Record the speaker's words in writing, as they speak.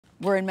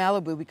We're in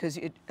Malibu because,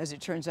 as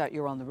it turns out,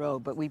 you're on the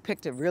road, but we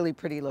picked a really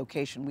pretty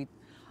location.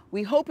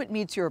 We hope it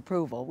meets your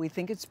approval. We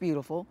think it's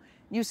beautiful.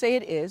 You say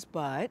it is,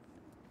 but...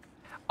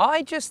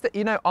 I just,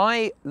 you know,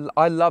 I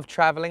love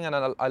traveling and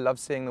I love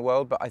seeing the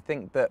world, but I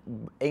think that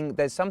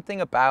there's something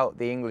about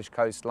the English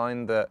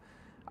coastline that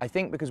I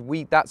think because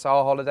that's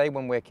our holiday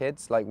when we're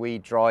kids. Like, we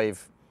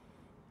drive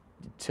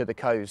to the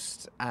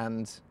coast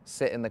and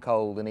sit in the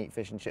cold and eat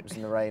fish and chips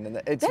in the rain. And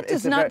that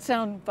does not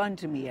sound fun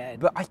to me,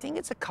 Ed. But I think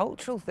it's a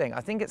cultural thing. I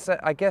think it's,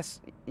 I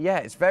guess, yeah,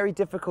 it's very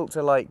difficult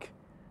to like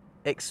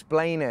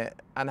explain it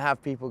and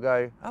have people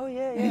go, oh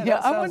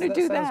yeah, I want to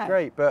do that. Sounds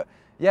great. But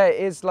yeah,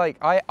 it is like,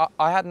 I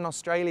had an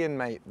Australian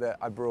mate that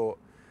I brought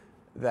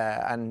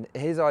there, and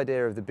his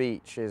idea of the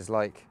beach is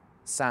like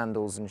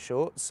sandals and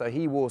shorts. So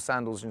he wore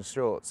sandals and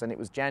shorts, and it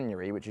was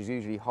January, which is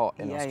usually hot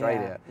in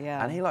Australia.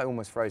 Yeah. And he like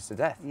almost froze to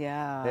death.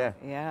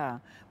 Yeah.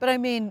 But I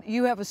mean,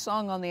 you have a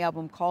song on the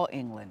album called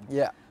England.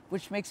 Yeah.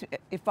 Which makes me,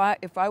 if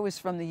I was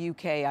from the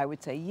UK, I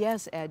would say,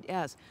 yes, Ed,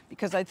 yes.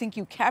 Because I think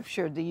you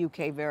captured the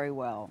UK very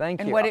well. Thank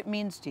you. And what it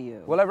means to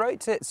you. Well, I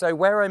wrote it, so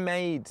where I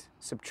made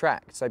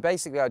Subtract, so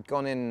basically I'd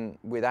gone in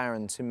with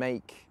Aaron to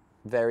make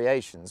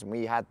variations, and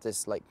we had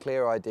this like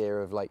clear idea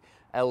of like,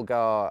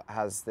 Elgar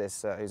has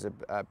this, who's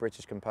a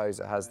British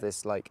composer, has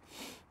this like,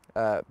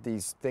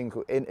 these thing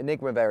called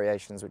Enigma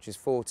Variations, which is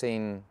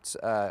 14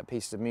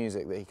 pieces of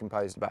music that he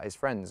composed about his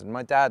friends. And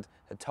my dad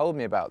had told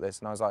me about this,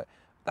 and I was like,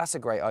 that's a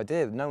great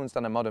idea. No one's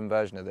done a modern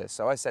version of this.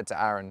 So I said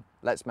to Aaron,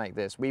 let's make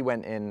this. We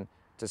went in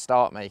to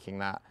start making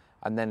that.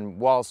 And then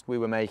whilst we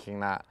were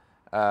making that,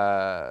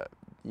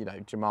 you know,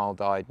 Jamal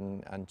died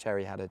and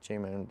Cherry had a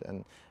tumor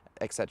and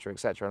et cetera, et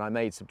cetera. And I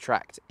made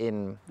Subtract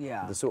in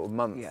the sort of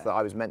month that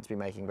I was meant to be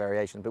making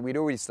Variations. But we'd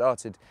already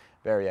started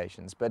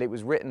Variations. But it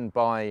was written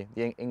by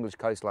the English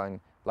coastline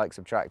like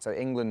Subtract. So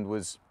England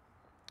was,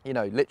 you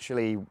know,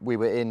 literally we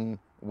were in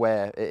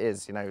where it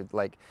is, you know,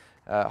 like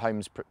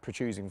homes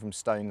protruding from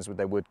stones with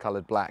their wood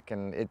coloured black.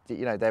 And, it,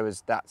 you know,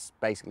 that's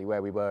basically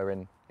where we were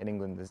in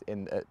England,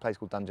 in a place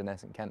called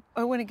Dungeness in Kent.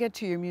 I want to get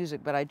to your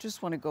music, but I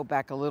just want to go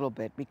back a little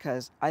bit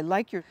because I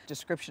like your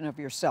description of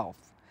yourself.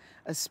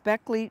 A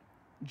speckly,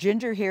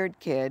 ginger-haired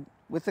kid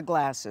with the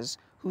glasses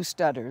who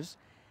stutters.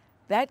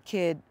 That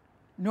kid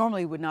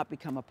normally would not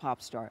become a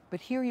pop star,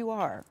 but here you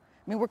are.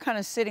 I mean, we're kind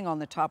of sitting on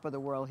the top of the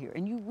world here,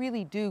 and you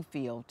really do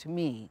feel, to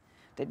me,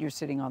 that you're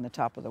sitting on the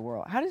top of the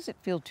world. How does it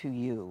feel to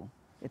you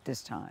at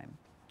this time?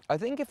 I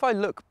think if I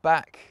look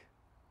back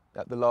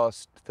at the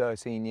last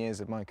 13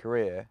 years of my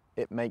career,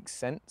 it makes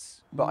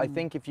sense. But I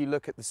think if you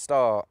look at the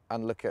start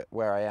and look at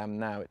where I am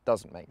now, it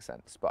doesn't make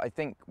sense. But I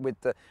think with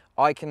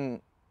I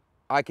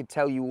could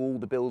tell you all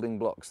the building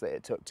blocks that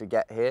it took to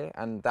get here,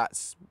 and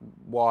that's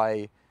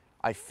why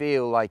I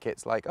feel like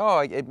it's like, oh,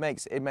 it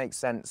makes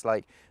sense.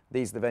 Like,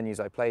 these are the venues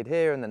I played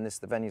here, and then this is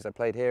the venues I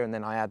played here, and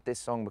then I had this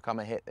song become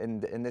a hit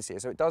in this year.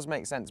 So it does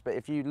make sense. But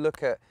if you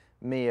look at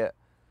me at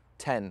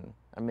 10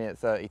 and me at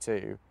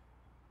 32,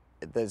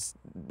 there's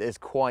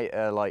quite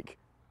a like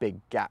big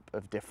gap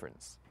of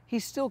difference.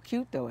 He's still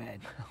cute though,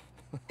 Ed.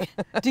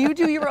 Do you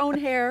do your own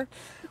hair?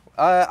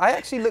 I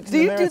actually looked in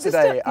the mirror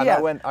today and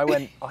I went,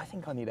 I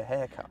think I need a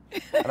haircut.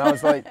 And I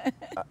was like,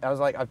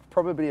 I'm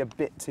probably a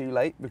bit too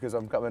late because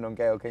I'm coming on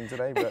Gayle King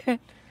today, but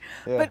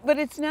yeah. But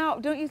it's now,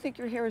 don't you think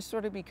your hair has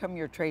sort of become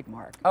your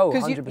trademark? Oh,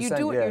 'cause 100%, you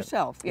do it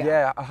yourself.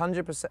 Yeah,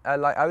 100%.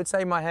 Like, I would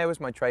say my hair was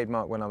my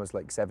trademark when I was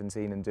like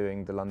 17 and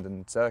doing the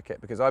London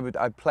circuit, because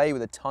I'd play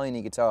with a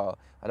tiny guitar.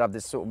 I'd have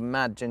this sort of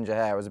mad ginger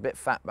hair. I was a bit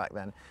fat back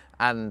then.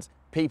 And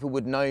people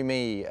would know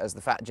me as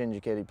the fat ginger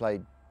kid who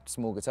played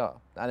small guitar.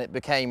 And it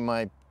became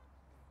my,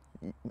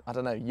 I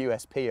don't know,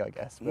 USP, I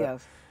guess. But,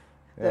 yes.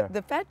 Yeah.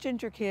 The fat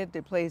ginger kid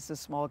that plays the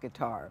small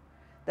guitar,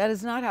 that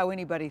is not how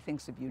anybody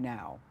thinks of you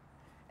now.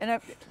 And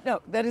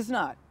no, that is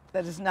not.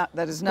 That is not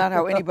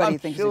how anybody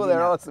thinks of you now. I'm sure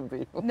there are some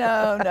people.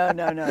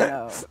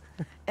 No.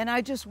 And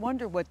I just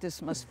wonder what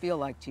this must feel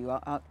like to you.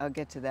 I'll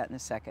get to that in a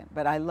second.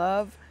 But I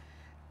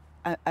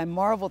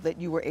marvel that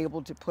you were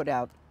able to put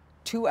out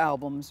 2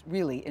 albums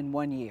really in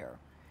 1 year.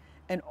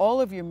 And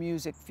all of your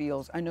music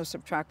feels, I know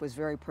Subtract was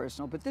very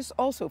personal, but this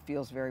also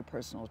feels very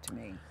personal to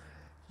me.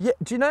 Yeah,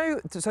 do you know,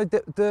 so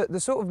the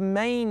sort of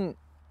main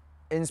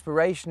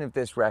inspiration of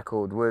this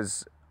record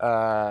was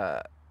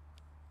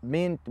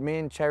me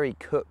and Cherry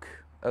cook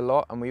a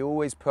lot, and we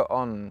always put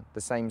on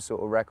the same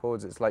sort of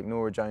records. It's like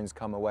Norah Jones'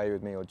 Come Away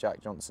With Me or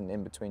Jack Johnson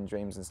In Between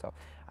Dreams and stuff.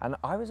 And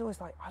I was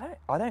always like,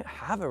 I don't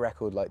have a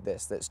record like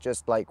this that's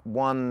just like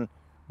one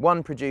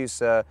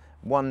producer,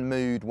 one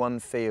mood, one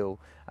feel.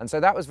 And so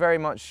that was very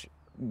much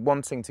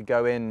wanting to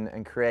go in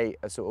and create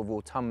a sort of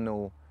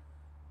autumnal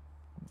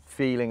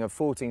feeling of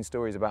 14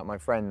 stories about my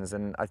friends.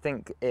 And I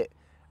think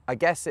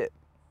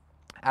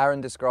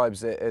Aaron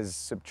describes it as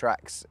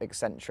Subtract's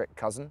eccentric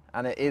cousin,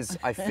 and it is.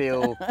 I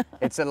feel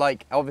it's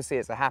obviously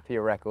it's a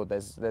happier record.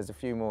 There's a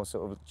few more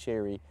sort of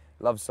cheery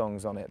love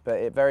songs on it, but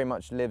it very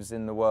much lives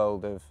in the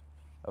world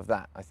of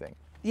that, I think.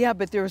 Yeah,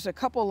 but there was a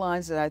couple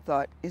lines that I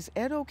thought, is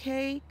Ed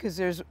okay? Because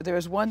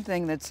there's one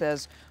thing that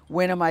says,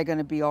 when am I going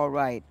to be all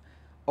right?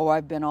 oh,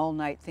 I've been all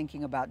night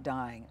thinking about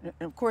dying. And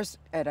of course,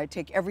 Ed, I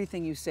take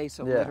everything you say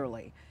so Yeah.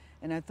 literally.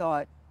 And I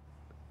thought,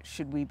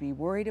 should we be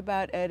worried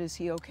about Ed? Is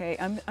he okay?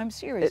 I'm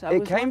serious. I It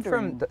was came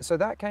wondering. from, so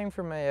that came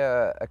from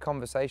a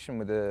conversation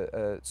with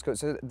a school.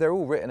 So they're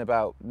all written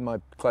about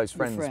my close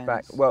Your friends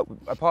back. friends. Well,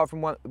 apart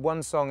from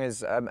one song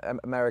is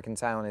American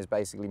Town is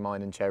basically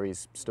mine and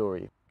Cherry's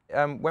story.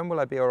 When Will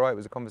I Be Alright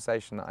was a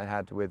conversation that I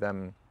had with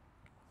one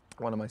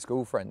of my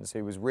school friends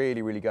who was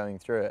really, really going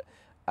through it.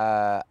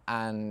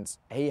 And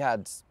he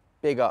had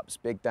big ups,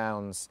 big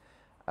downs.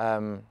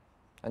 And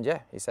yeah,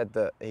 he said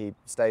that he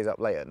stays up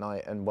late at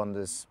night and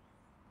wonders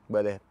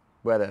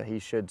whether he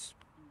should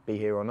be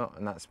here or not,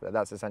 and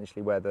that's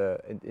essentially where the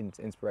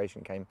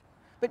inspiration came.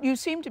 But you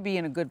seem to be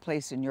in a good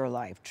place in your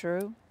life,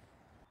 true?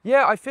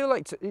 Yeah, I feel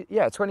like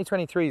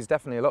 2023 is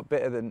definitely a lot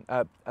better than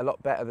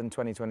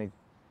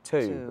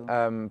 2022.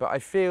 But I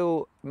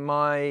feel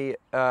my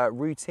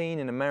routine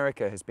in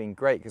America has been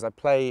great because I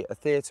play a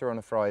theatre on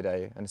a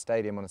Friday and a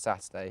stadium on a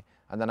Saturday,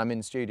 and then I'm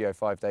in studio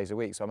 5 days a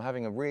week. So I'm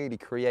having a really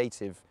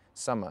creative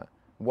summer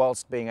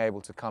whilst being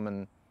able to come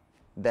and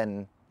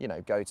then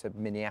go to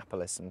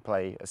Minneapolis and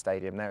play a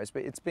stadium there.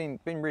 It's been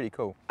really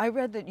cool. I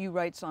read that you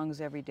write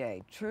songs every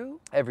day, true?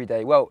 Every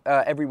day, well,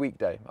 every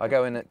weekday. I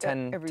go in at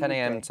 10 Every 10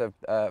 a.m. weekday.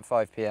 to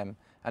 5 p.m.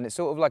 and it's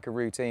sort of like a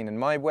routine. And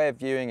my way of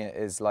viewing it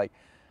is like,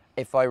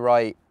 if I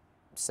write,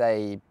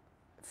 say,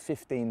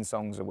 15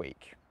 songs a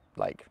week,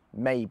 like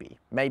maybe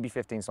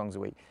 15 songs a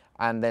week,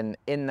 and then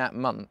in that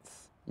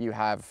month you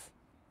have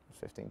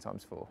 15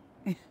 times 4,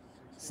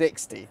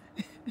 60.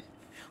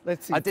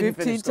 Let's see, I didn't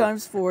 15 finish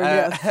times 4,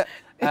 yes.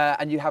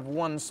 And you have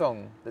one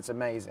song that's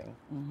amazing.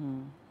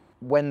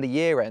 When the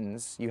year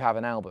ends, you have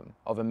an album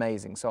of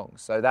amazing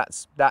songs. So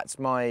that's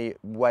my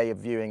way of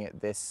viewing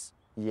it this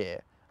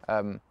year.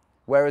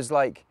 Whereas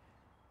like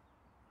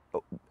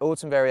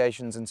Autumn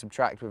Variations and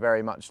Subtract were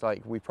very much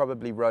like, we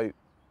probably wrote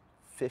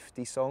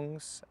 50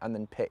 songs and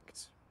then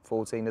picked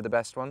 14 of the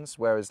best ones.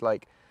 Whereas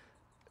like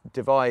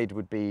Divide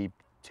would be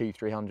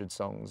 200-300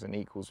 songs and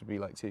Equals would be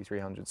like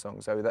 200-300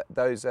 songs. So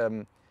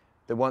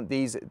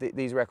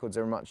these records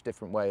are a much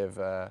different way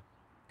of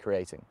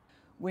creating.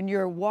 When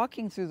you're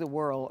walking through the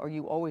world, are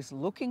you always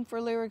looking for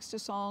lyrics to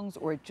songs,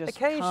 or it just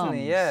Occasionally,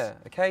 comes? yeah,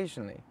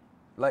 occasionally.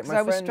 Like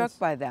I was struck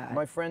by that.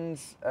 My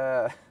friend's,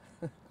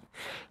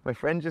 my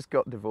friend just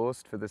got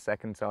divorced for the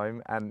second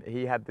time, and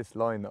he had this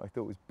line that I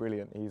thought was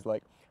brilliant. He's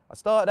like, I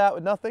started out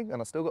with nothing,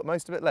 and I still got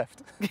most of it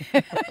left.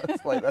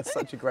 That's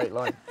such a great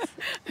line.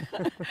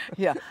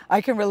 Yeah,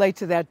 I can relate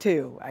to that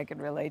too.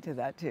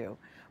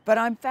 But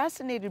I'm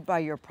fascinated by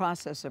your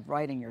process of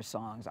writing your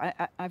songs.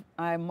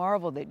 I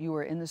marvel that you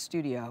are in the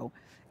studio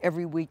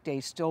every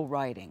weekday still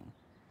writing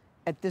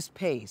at this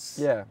pace.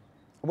 Yeah.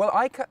 Well,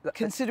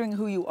 considering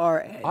who you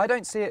are, Ed. I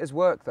don't see it as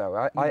work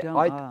though.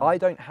 I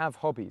don't have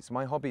hobbies.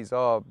 My hobbies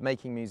are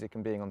making music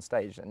and being on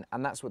stage,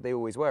 and that's what they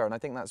always were. And I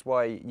think that's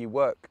why you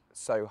work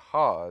so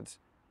hard,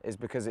 is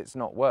because it's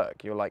not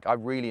work. You're like, I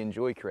really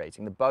enjoy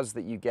creating. The buzz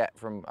that you get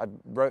from, I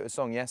wrote a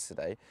song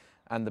yesterday,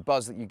 and the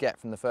buzz that you get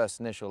from the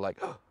first initial, like,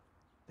 oh,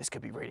 this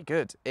could be really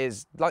good,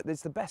 is like,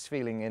 it's the best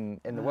feeling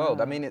in the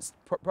world. I mean, it's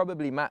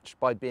probably matched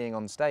by being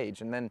on stage.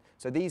 And then,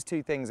 so these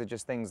two things are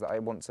just things that I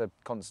want to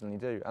constantly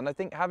do. And I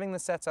think having the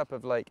setup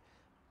of like,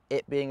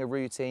 it being a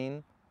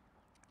routine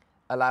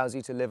allows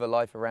you to live a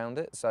life around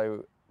it.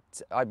 So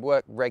I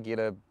work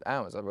regular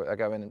hours. I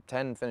go in at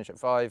 10, finish at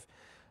 5,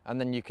 and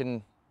then you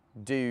can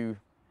do,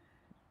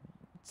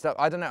 so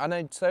I don't know, I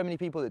know so many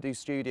people that do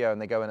studio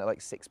and they go in at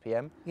like 6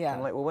 p.m. Yeah.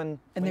 I'm like, well, and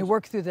they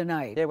work through the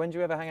night. Yeah, when do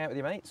you ever hang out with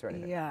your mates or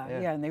anything? Yeah,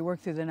 and they work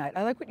through the night.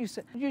 I like what you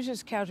said. You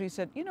just casually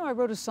said, I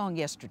wrote a song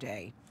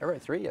yesterday. I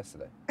wrote 3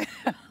 yesterday.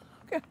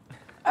 Okay.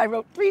 I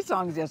wrote 3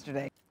 songs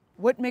yesterday.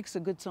 What makes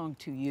a good song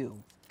to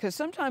you? Because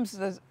sometimes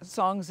the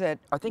songs that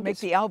make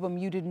the album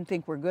you didn't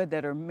think were good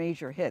that are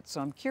major hits.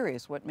 So I'm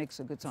curious, what makes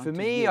a good song to you? For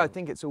me, I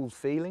think it's all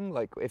feeling,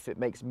 like if it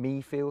makes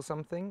me feel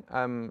something.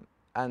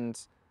 And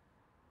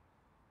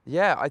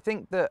yeah, I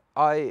think that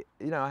I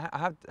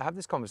have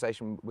this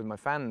conversation with my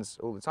fans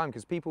all the time,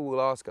 because people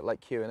will ask at like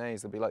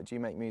Q&As, they'll be like, do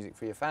you make music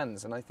for your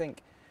fans? And I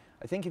think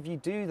if you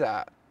do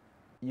that,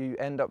 you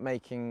end up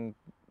making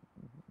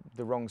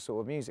the wrong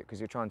sort of music because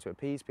you're trying to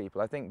appease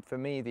people. I think for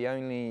me, the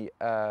only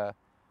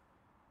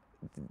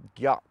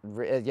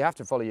you have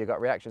to follow your gut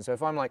reaction. So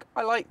if I'm like,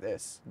 I like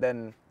this,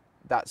 then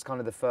that's kind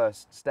of the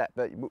first step.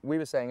 But we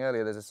were saying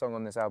earlier, there's a song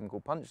on this album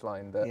called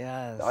Punchline that,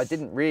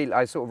 that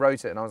I sort of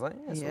wrote it and I was like,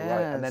 yeah, it's all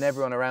right. And then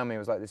everyone around me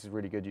was like, this is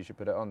really good, you should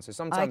put it on. So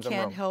sometimes I'm wrong.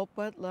 I can't help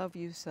but love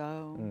you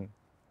so.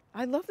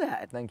 I love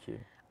that. Thank you.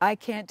 I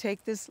can't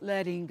take this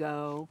letting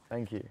go.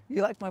 Thank you.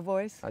 You like my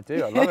voice? I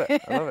do, I love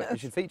it, I love it. You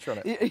should feature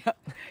on it.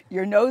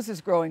 Your nose is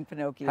growing,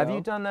 Pinocchio. Have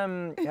you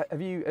done,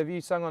 have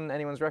you sung on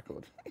anyone's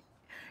record?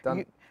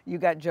 You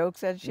got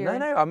jokes, Ed Sheeran?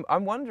 No,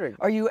 I'm wondering.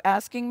 Are you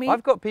asking me?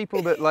 I've got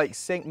people that like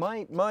sing,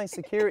 my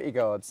security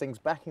guard sings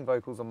backing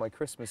vocals on my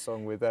Christmas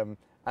song with, and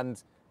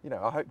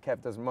I hope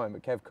Kev doesn't mind,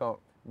 but Kev can't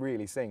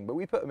really sing. But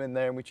we put them in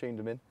there and we tuned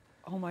them in.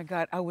 Oh my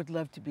God, I would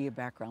love to be a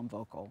background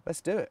vocal.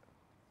 Let's do it.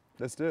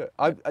 Let's do it.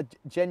 I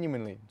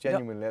genuinely.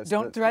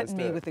 Don't threaten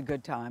me with a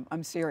good time.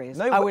 I'm serious.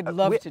 No, I would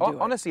love to do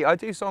it. Honestly, I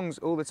do songs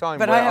all the time.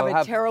 But I have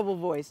a terrible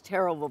voice,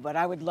 terrible, but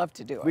I would love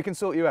to do it. We can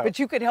sort you out. But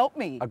you could help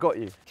me. I got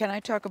you. Can I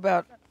talk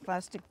about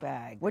Plastic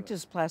Bag? What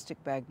does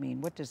Plastic Bag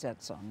mean? What does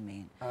that song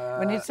mean?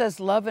 When it says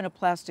love in a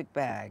plastic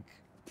bag.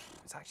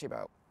 It's actually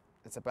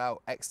it's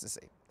about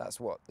ecstasy. That's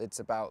what it's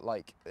about,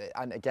 like,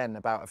 and again,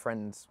 about a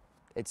friend.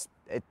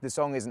 The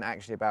song isn't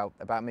actually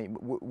about me.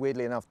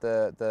 Weirdly enough,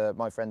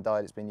 my friend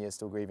died, it's been years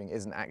still grieving,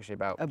 isn't actually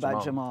about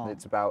Jamal.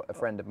 It's about a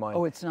friend of mine.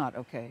 Oh, it's not,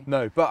 okay.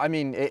 No, but I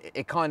mean,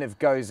 it kind of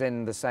goes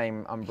in the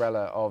same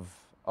umbrella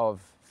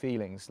of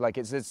feelings. Like,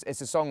 it's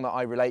a song that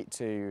I relate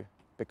to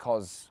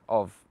because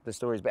of the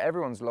stories, but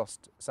everyone's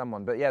lost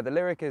someone. But yeah, the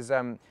lyric is,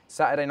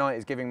 Saturday night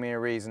is giving me a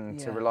reason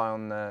to rely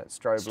on the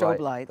strobe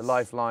light, the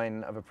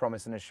lifeline of a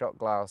promise in a shot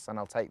glass, and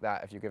I'll take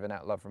that if you're giving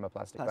out love from a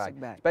plastic bag.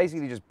 It's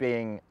basically just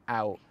being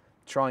out,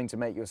 trying to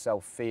make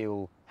yourself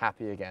feel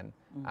happy again,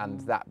 and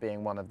that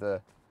being one of the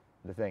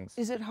things.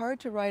 Is it hard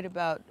to write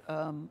about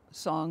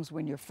songs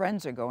when your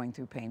friends are going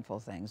through painful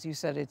things? You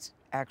said it's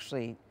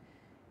actually...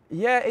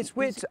 Yeah, it's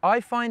weird.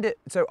 I find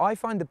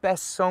the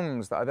best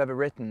songs that I've ever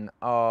written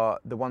are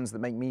the ones that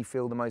make me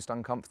feel the most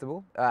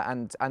uncomfortable,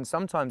 and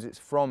sometimes it's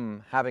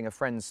from having a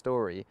friend's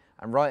story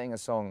and writing a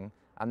song,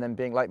 and then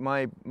being like,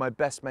 my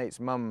best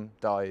mate's mum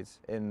died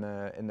in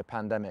the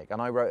pandemic,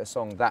 and I wrote a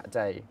song that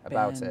day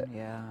about it.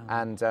 Yeah.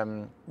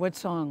 And what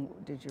song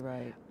did you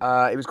write?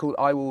 It was called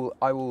I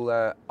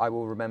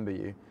Will Remember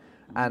You,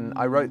 and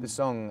I wrote the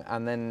song,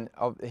 and then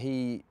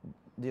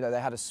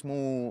they had a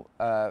small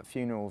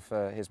funeral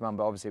for his mum,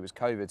 but obviously it was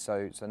COVID,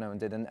 so no one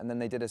did. And then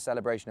they did a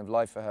celebration of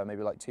life for her,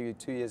 maybe like two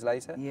years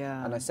later.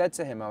 Yeah. And I said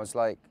to him, I was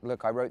like,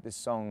 look, I wrote this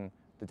song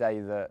the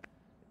day that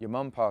your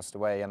mum passed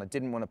away, and I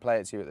didn't want to play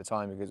it to you at the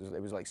time because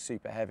it was like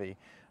super heavy.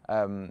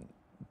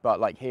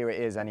 But like, here it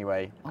is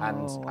anyway.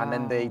 And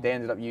then they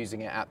ended up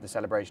using it at the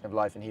celebration of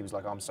life, and he was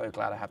like, oh, I'm so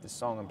glad I have this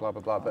song and blah,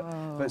 blah,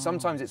 blah. But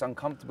sometimes it's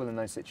uncomfortable in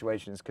those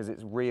situations because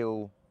it's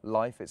real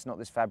life. It's not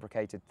this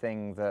fabricated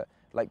thing that,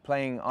 like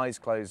playing Eyes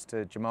Closed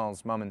to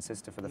Jamal's mum and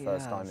sister for the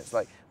first time. It's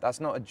like,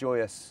 that's not a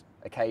joyous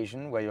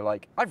occasion where you're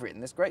like, I've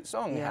written this great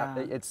song. Yeah.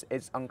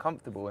 It's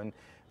uncomfortable, and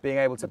being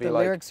able to be the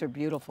like... The lyrics are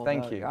beautiful.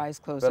 Thank you. Your eyes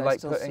closed, but I like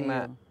still see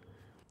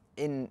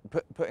you.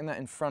 Putting that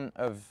in front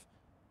of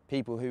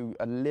people who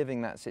are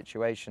living that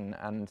situation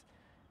and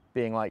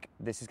being like,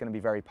 this is going to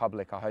be very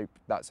public, I hope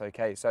that's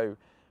okay. So,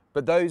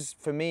 but those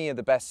for me are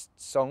the best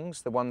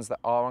songs, the ones that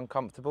are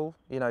uncomfortable,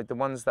 you know, the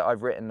ones that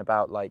I've written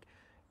about like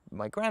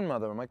my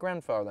grandmother or my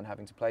grandfather and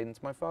having to play them to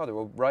my father,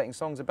 or writing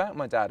songs about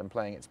my dad and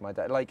playing it to my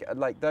dad.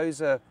 Like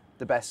those are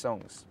the best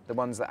songs, the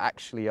ones that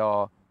actually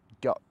are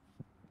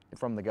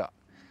from the gut.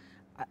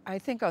 I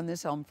think on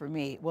this album for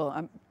me,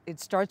 well,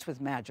 it starts with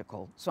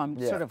magical, so I'm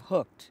sort of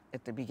hooked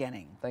at the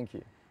beginning. Thank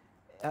you.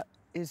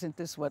 Isn't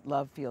this what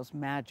love feels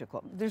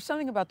magical? There's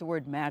something about the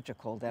word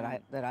magical that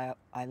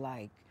I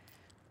like,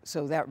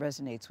 so that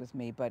resonates with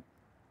me. But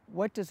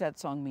what does that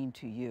song mean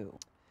to you?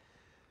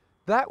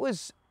 That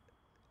was,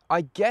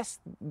 I guess,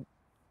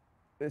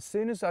 as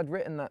soon as I'd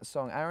written that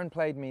song, Aaron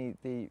played me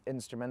the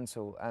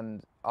instrumental,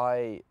 and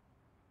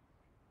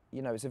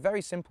you know, it's a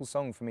very simple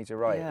song for me to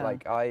write. Yeah.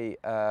 Like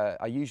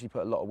I usually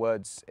put a lot of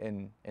words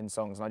in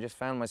songs, and I just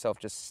found myself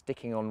just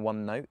sticking on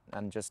one note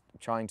and just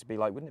trying to be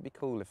like, wouldn't it be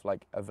cool if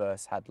like a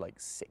verse had like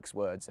 6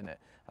 words in it,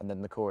 and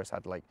then the chorus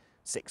had like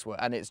 6 words?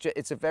 And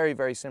it's a very,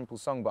 very simple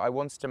song, but I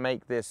wanted to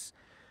make this.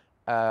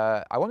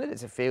 I wanted it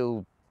to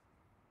feel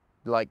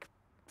like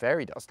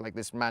fairy dust, like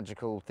this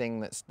magical thing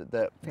that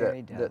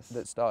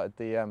started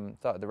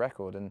the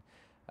record, and.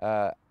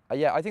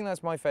 Yeah, I think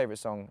that's my favourite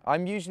song.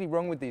 I'm usually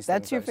wrong with these things.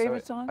 That's your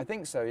favourite song? I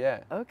think so, yeah.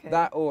 Okay.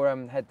 That or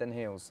Head Then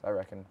Heels, I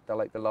reckon. They're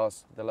like the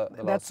last.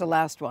 That's the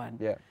last one.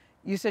 Yeah.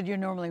 You said you're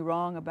normally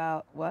wrong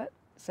about what?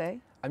 Say?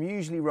 I'm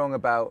usually wrong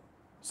about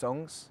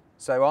songs.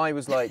 So I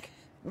was like,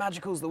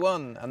 Magical's the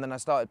one. And then I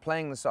started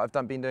playing the song.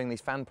 I've been doing these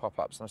fan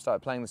pop-ups, and I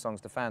started playing the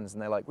songs to fans,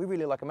 and they're like, we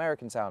really like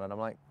American Town. And I'm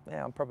like,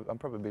 yeah, I'm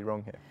probably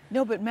wrong here.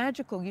 No, but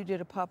Magical, you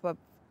did a pop-up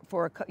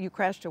you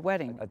crashed a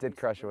wedding. I did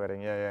crash a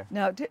wedding, yeah.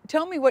 Now,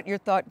 tell me what your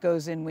thought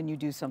goes in when you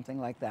do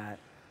something like that.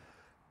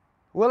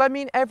 Well, I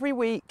mean, every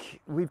week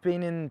we've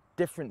been in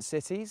different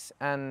cities,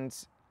 and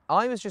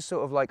I was just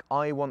sort of like,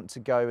 I want to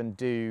go and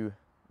do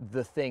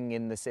the thing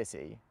in the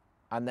city.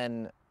 And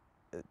then,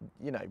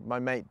 you know, my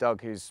mate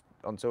Doug, who's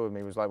on tour with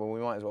me, was like, well, we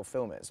might as well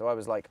film it. So I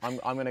was like, I'm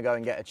going to go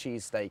and get a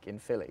cheesesteak in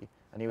Philly.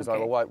 And he was like,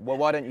 well,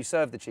 why don't you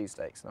serve the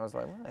cheesesteaks? And I was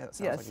like, well, that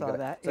sounds like I saw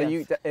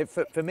that.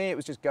 So for me, it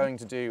was just going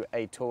to do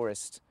a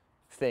tourist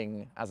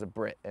thing as a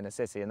Brit in a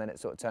city, and then it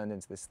sort of turned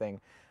into this thing.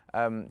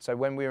 So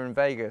when we were in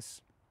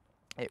Vegas,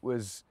 it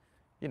was,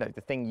 you know,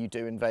 the thing you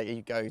do in Vegas.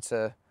 You go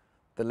to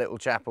the little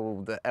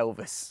chapel that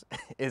Elvis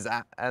is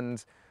at,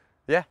 and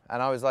yeah,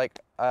 and I was like,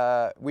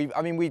 we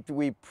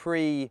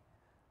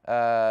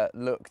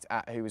looked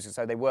at who was,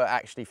 so they were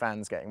actually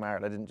fans getting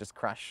married. I didn't just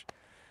crash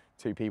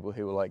 2 people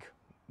who were like,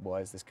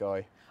 why is this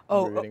guy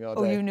ruining our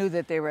day? You knew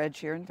that they were Ed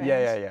Sheeran fans?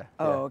 Yeah.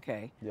 Oh,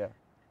 okay. Yeah.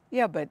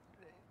 Yeah, but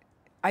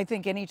I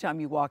think anytime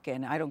you walk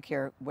in, I don't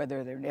care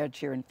whether they're an Ed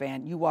Sheeran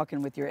fan, you walk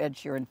in with your Ed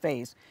Sheeran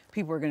face,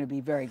 people are going to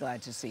be very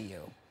glad to see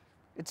you.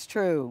 It's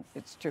true,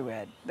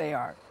 Ed. They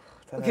are.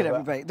 Look at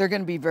everybody. They're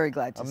going to be very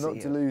glad to see you. I'm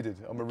not deluded.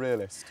 I'm a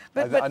realist.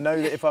 But I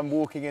know that if I'm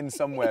walking in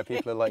somewhere,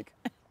 people are like,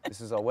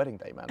 "This is our wedding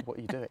day, man. What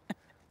are you doing?"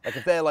 Like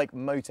if they're like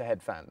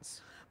Motorhead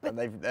fans, and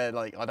they're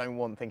like, "I don't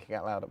want Thinking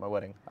Out Loud at my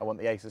wedding. I want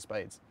the Ace of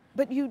Spades."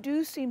 But you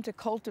do seem to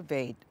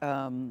cultivate.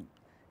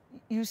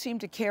 You seem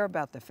to care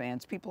about the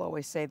fans. People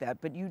always say that,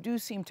 but you do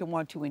seem to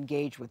want to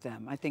engage with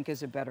them, I think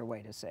is a better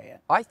way to say it.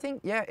 I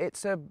think, yeah,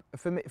 it's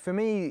for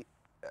me.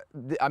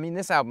 I mean,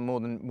 this album more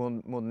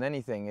than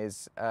anything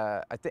is.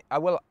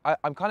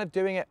 I'm kind of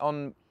doing it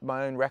on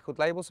my own record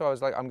label, so I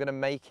was like, I'm going to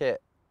make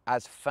it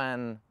as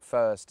fan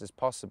first as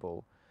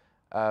possible,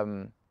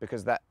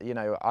 because that, you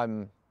know,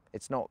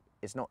 It's not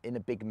in a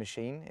big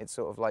machine. It's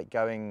sort of like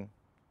going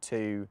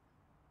to.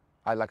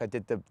 I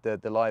did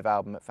the live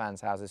album at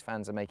fans' houses.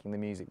 Fans are making the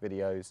music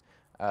videos,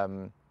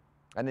 and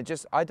it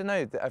just, I don't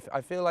know.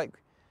 I feel like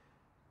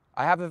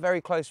I have a very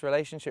close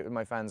relationship with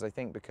my fans. I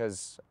think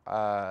because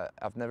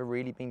I've never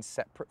really been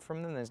separate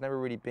from them. There's never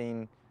really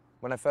been.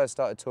 When I first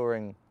started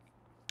touring,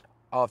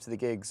 after the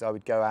gigs, I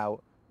would go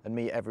out and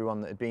meet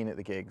everyone that had been at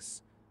the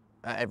gigs,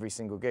 at every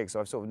single gig.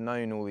 So I've sort of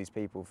known all these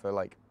people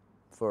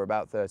for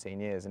about 13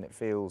 years, and it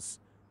feels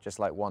just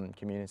like one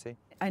community.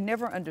 I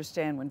never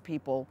understand when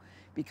people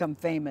become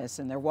famous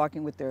and they're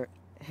walking with their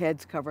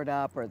heads covered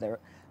up, or they're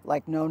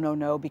like, no, no,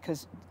 no,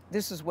 because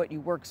this is what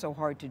you work so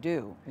hard to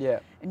do. Yeah.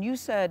 And you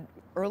said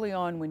early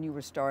on when you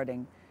were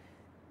starting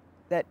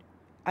that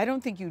I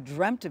don't think you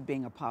dreamt of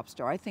being a pop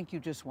star. I think you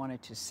just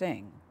wanted to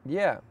sing.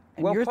 Yeah.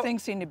 And well, your thing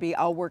seemed to be,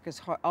 I'll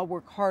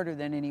work harder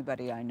than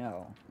anybody I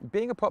know.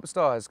 Being a pop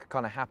star has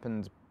kind of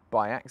happened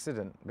by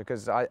accident,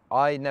 because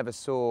I never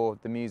saw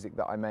the music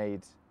that I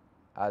made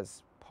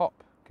as pop,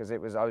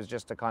 because I was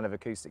just a kind of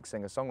acoustic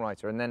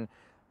singer-songwriter, and then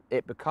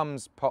it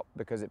becomes pop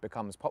because it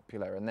becomes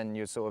popular, and then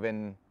you're sort of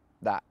in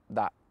that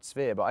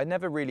sphere. But I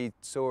never really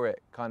saw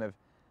it kind of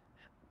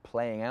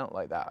playing out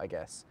like that, I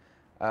guess.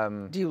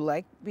 Do you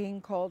like being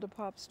called a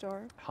pop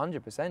star?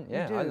 100%,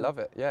 yeah, I love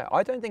it. Yeah,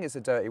 I don't think it's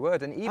a dirty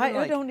word, and even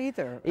I don't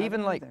either.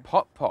 Even like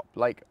pop,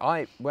 like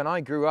when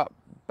I grew up,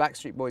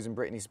 Backstreet Boys and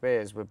Britney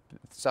Spears were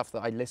stuff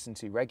that I listened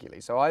to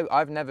regularly. So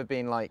I've never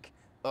been like,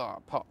 oh,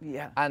 pop.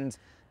 Yeah. And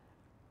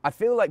I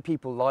feel like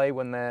people lie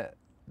when they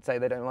say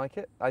they don't like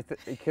it.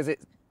 Because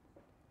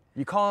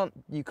you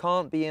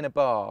can't be in a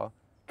bar,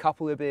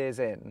 couple of beers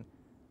in,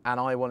 and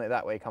I Want It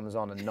That Way comes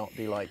on and not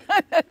be like,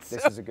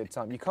 this is a good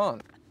time. You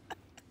can't. Do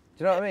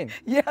you know what I mean?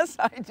 Yes,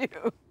 I do.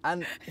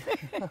 And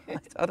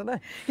I don't know.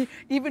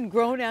 Even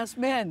grown-ass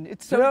men.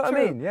 It's so true. Do you know true.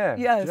 what I mean? Yeah.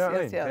 Yes, Do you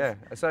know yes.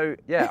 Yeah. So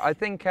yeah, I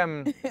think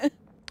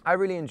I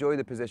really enjoy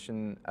the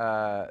position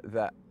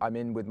that I'm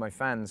in with my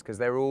fans, because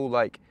they're all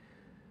like,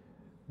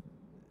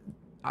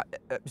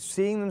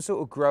 seeing them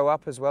sort of grow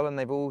up as well, and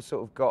they've all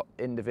sort of got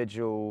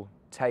individual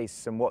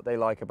tastes and what they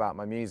like about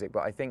my music.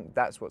 But I think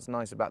that's what's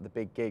nice about the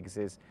big gigs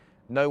is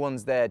no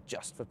one's there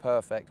just for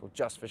Perfect or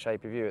just for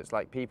Shape of You. It's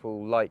like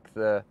people like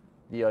the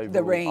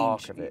overall range.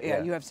 arc of it.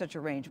 Yeah, you have such a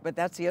range. But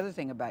that's the other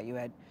thing about you,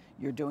 Ed.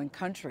 You're doing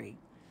country.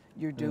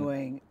 You're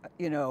doing,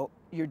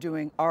 you're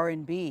doing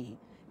R&B.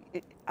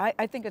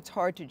 I think it's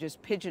hard to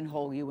just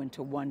pigeonhole you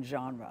into one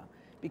genre,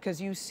 because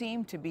you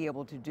seem to be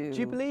able to do... Do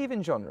you believe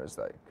in genres,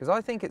 though? Because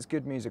I think it's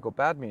good music or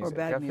bad music. Or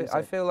bad music.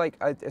 I feel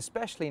like,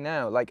 especially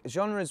now, like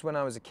genres when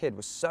I was a kid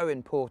was so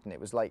important.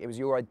 It was like, it was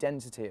your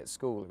identity at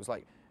school. It was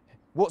like,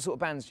 what sort of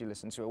bands do you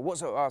listen to? Or what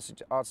sort of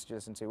artists do you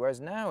listen to? Whereas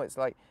now it's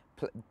like,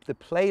 the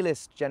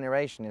playlist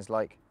generation is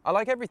like, I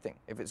like everything.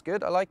 If it's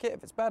good, I like it.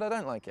 If it's bad, I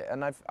don't like it.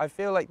 And I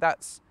feel like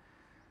that's,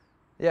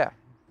 yeah.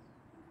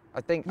 I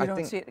think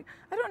see it.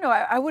 I don't know.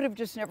 I would have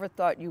just never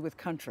thought you with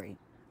country,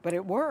 but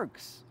it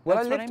works.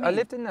 Well, That's I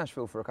lived in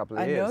Nashville for a couple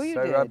of years. I know you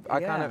so did.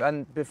 I kind of,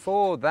 and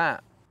before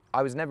that,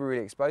 I was never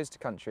really exposed to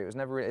country. It was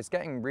never really, it's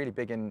getting really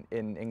big in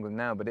England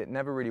now, but it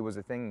never really was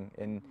a thing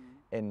in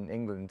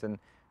England. And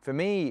for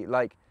me,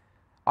 like,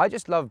 I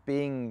just love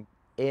being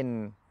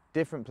in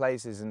different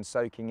places and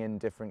soaking in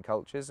different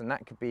cultures, and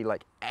that could be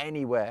like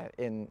anywhere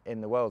in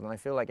the world. And I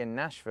feel like in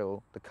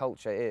Nashville, the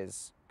culture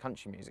is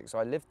country music. So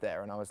I lived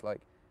there, and I was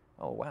like,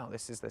 oh wow,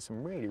 there's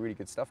some really, really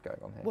good stuff going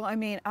on here. Well, I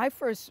mean, I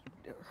first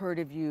heard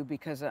of you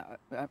because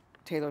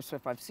Taylor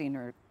Swift, I've seen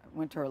her,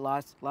 went to her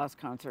last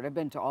concert. I've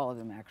been to all of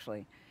them,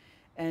 actually.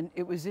 And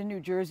it was in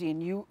New Jersey,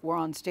 and you were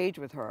on stage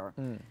with her.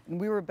 And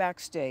we were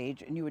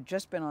backstage, and you had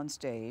just been on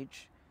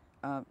stage.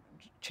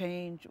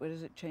 Change, what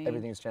is it, change?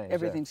 Everything's changed.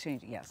 Everything's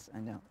changed, yes, I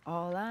know.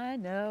 All I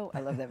know.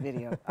 I love that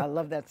video. I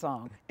love that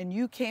song. And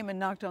you came and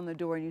knocked on the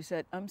door, and you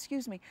said,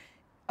 excuse me,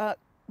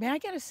 may I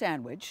get a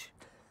sandwich?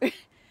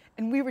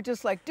 And we were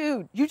just like,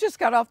 dude, you just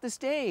got off the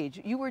stage.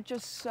 You were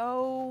just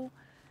so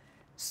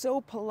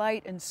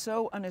polite and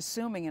so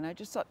unassuming. And I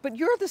just thought, but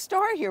you're the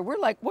star here. We're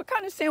like, what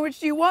kind of sandwich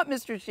do you want,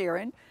 Mr.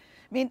 Sheeran?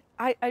 I mean,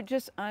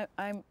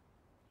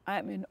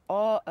 I'm in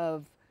awe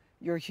of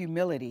your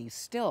humility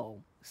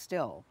still.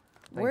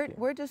 Thank you.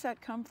 Where does that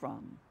come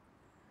from?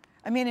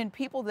 I mean, and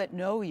people that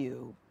know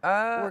you, who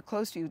are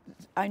close to you,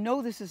 I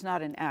know this is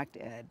not an act,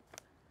 Ed.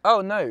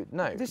 Oh no,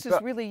 no. This is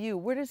really you.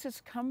 Where does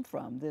this come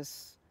from?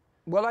 This.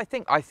 Well, I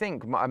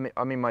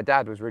mean, my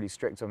dad was really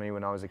strict on me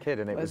when I was a kid,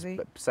 and it was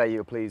say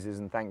your pleases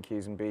and thank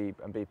yous and be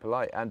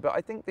polite. But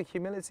I think the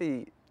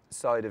humility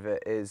side of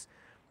it is,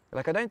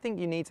 like, I don't think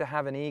you need to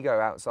have an ego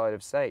outside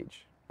of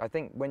stage. I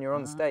think when you're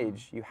on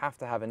stage, you have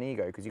to have an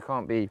ego because you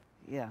can't be.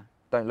 Yeah.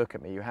 Don't look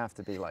at me. You have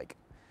to be like.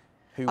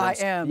 Who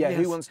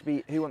wants to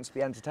be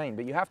entertained?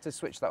 But you have to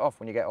switch that off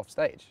when you get off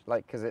stage,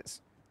 like,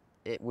 because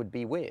it would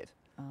be weird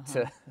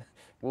to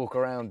walk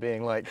around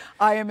being like,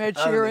 I am Ed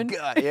Sheeran. Oh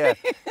my God, yeah.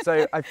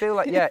 So I feel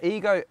like, yeah,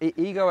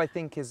 ego I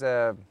think is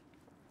a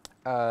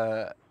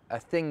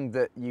thing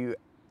that you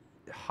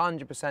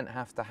 100%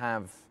 have to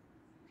have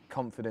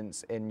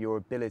confidence in your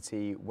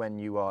ability when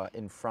you are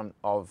in front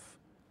of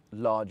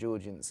large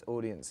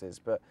audiences.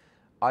 But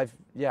I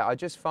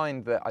just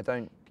find that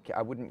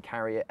I wouldn't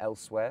carry it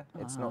elsewhere.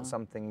 It's not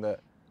something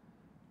that,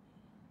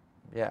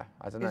 yeah,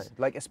 I don't know.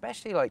 Like,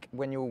 especially like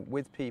when you're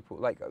with people,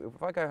 like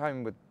if I go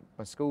home with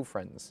my school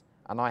friends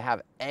and I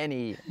have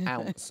any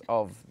ounce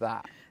of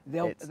that,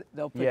 they'll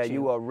put yeah,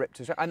 you are ripped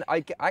to shreds. And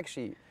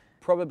actually,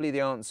 probably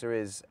the answer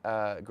is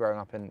growing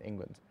up in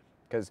England,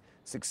 because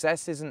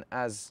success isn't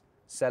as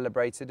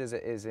celebrated as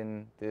it is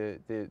in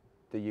the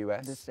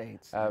US. The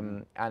States.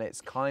 And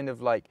it's kind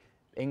of like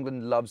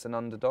England loves an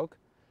underdog,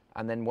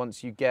 and then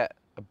once you get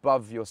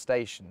above your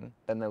station,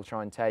 then they'll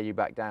try and tear you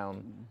back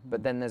down.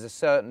 But then there's a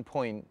certain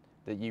point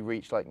that you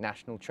reach like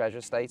national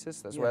treasure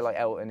status. That's where like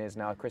Elton is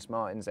now. Chris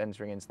Martin's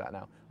entering into that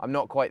now. I'm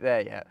not quite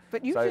there yet.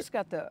 But you just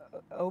got the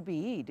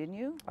OBE, didn't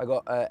you? I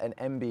got an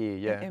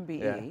MBE, yeah. An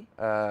MBE.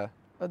 Yeah.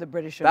 Of the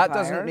British Empire. That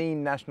doesn't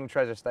mean national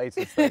treasure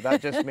status, though.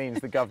 That just means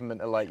the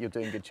government are like, you're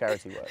doing good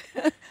charity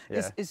work.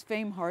 Yeah. Is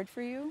fame hard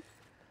for you?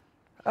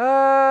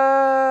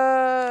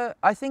 I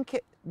think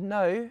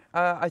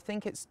I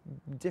think it's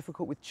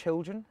difficult with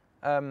children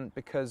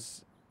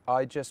because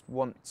I just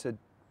want to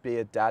be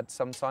a dad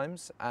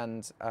sometimes,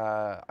 and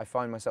I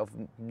find myself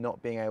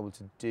not being able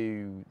to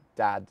do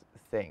dad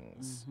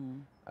things,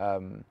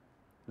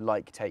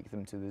 like take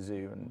them to the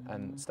zoo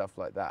and stuff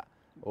like that.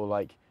 Or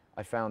like,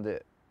 I found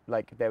it,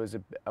 like there was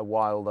a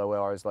while though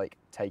where I was like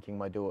taking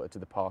my daughter to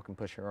the park and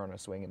pushing her on a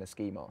swing in a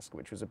ski mask,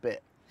 which was a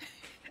bit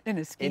in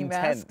a ski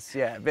intense, mask?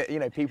 Yeah. But you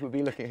know, people would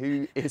be looking,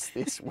 who is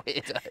this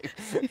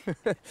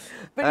weirdo?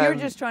 But you're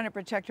just trying to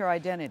protect her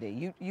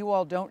identity. You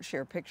all don't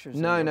share pictures.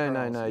 No.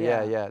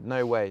 Yeah.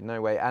 No way.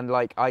 And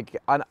like I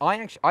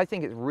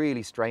think it's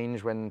really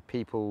strange when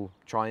people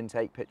try and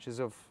take pictures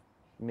of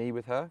me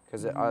with her,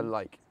 because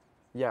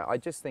I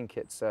just think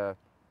it's.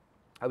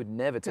 I would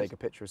never take a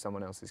picture of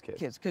someone else's kids.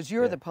 Because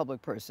you're the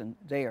public person,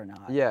 they are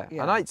not. Yeah.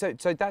 And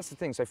so that's the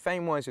thing. So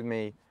fame-wise with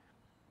me,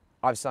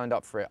 I've signed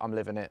up for it. I'm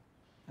living it.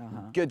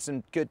 Good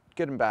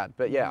and bad.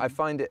 But yeah, I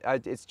find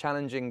it's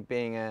challenging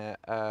being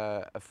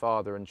a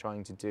father and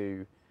trying to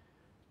do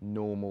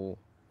normal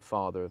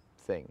father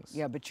things.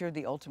 Yeah, but you're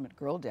the ultimate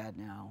girl dad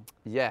now.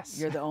 Yes.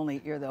 You're the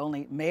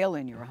only male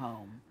in your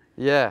home.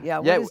 Yeah. Yeah.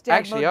 What does dad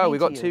actually, mode mean we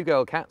to got you? 2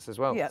 girl cats as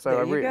well. Yeah, So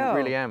there I you go.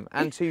 really am,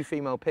 and 2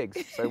 female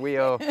pigs. So we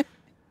are.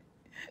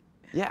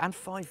 Yeah, and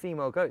 5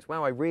 female goats.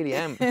 Wow, I really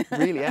am the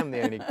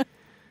only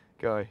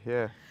guy.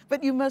 Yeah.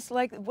 But you must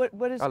like I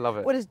love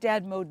it. What does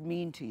dad mode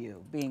mean to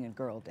you? Being a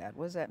girl dad.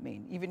 What does that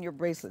mean? Even your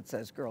bracelet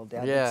says girl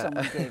dad that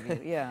someone gave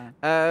you. Yeah.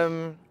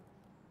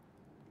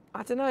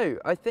 I don't know.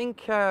 I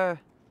think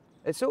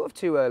it's sort of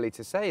too early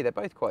to say. They're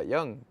both quite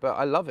young, but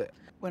I love it.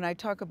 When I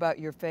talk about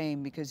your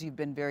fame, because you've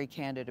been very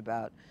candid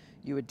about,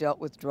 you had dealt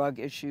with drug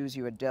issues,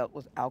 you had dealt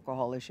with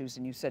alcohol issues,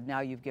 and you said now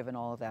you've given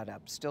all of that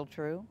up. Still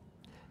true?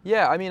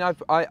 Yeah, I mean, I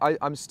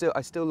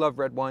still love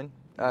red wine,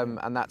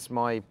 and that's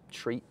my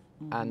treat.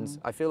 And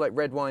I feel like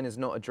red wine is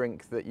not a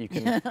drink that you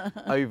can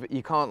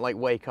you can't like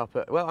wake up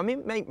at. Well, I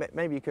mean,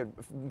 maybe you could.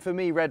 For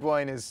me, red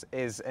wine is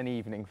an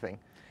evening thing.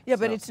 Yeah,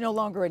 but it's no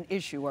longer an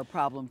issue or a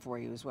problem for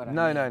you, is what I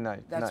mean. No.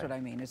 That's what I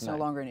mean. It's no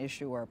longer an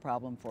issue or a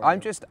problem for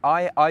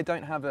I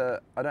don't have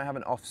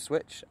an off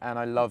switch, and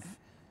I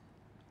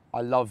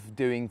love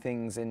doing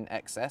things in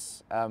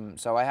excess.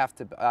 So I have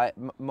to.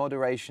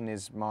 Moderation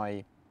is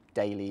my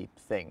daily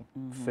thing.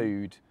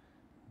 Food,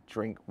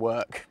 drink,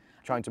 work.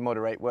 Trying to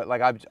moderate work.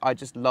 Like I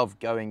just love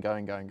going.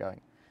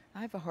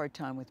 I have a hard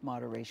time with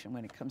moderation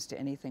when it comes to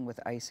anything with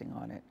icing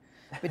on it.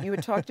 But you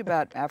had talked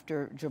about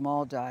after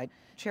Jamal died,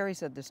 Cherry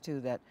said this too,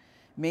 that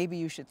maybe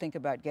you should think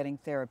about getting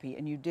therapy,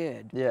 and you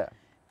did. Yeah.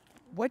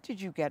 What did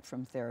you get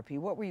from therapy?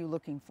 What were you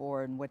looking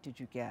for, and what did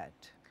you get?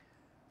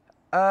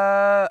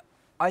 I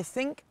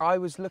think I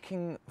was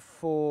looking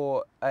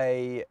for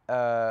a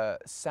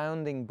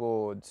sounding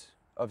board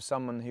of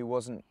someone who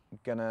wasn't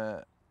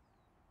gonna.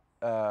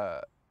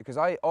 Because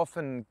I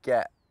often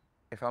get,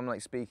 if I'm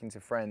like speaking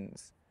to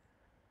friends,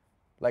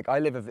 like I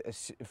live an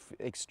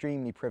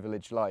extremely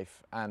privileged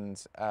life,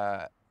 and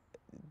not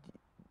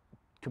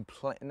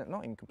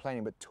even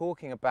complaining, but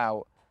talking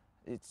about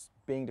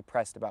being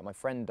depressed about my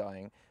friend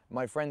dying,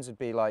 my friends would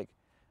be like,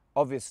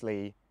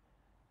 obviously,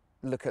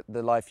 look at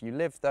the life you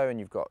live though, and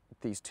you've got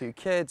these 2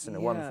 kids and a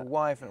wonderful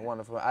wife and a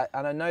wonderful,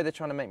 and I know they're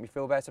trying to make me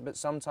feel better, but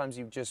sometimes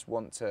you just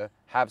want to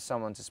have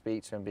someone to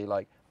speak to and be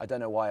like, I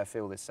don't know why I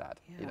feel this sad,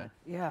 you know?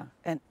 Yeah,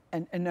 and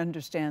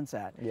understands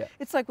that. Yeah.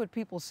 It's like when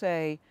people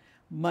say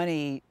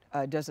money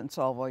doesn't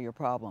solve all your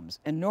problems.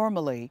 And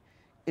normally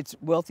it's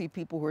wealthy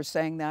people who are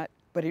saying that,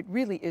 but it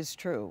really is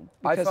true.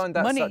 I find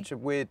that money, such a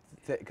weird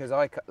thing, because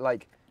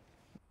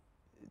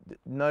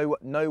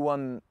no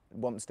one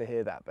wants to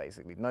hear that,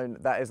 basically. No,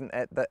 that isn't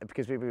it,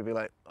 because people will be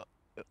like, "Oh,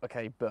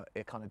 okay, but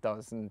it kind of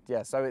does." And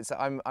yeah, so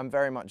I'm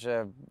very much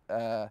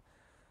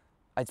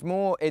it's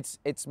more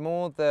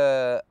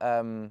the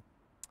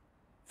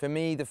for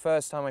me, the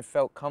first time I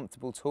felt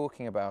comfortable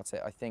talking about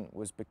it, I think,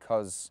 was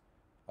because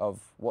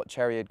of what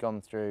Cherry had gone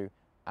through,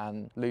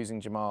 and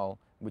losing Jamal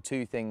were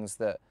 2 things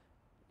that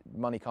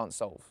money can't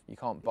solve. You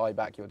can't buy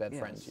back your dead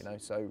friends, you know.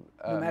 So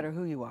no matter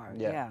who you are.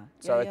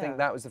 So I think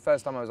that was the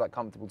first time I was like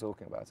comfortable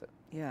talking about it.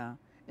 Yeah.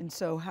 And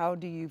so how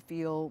do you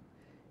feel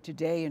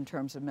today in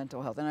terms of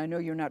mental health? And I know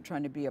you're not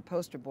trying to be a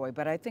poster boy,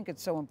 but I think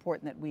it's so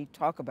important that we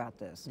talk about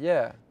this.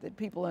 Yeah. That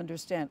people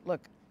understand,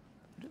 look,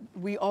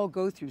 we all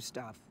go through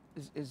stuff,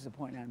 is the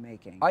point I'm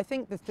making. I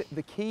think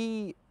the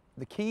key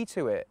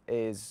to it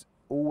is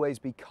always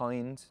be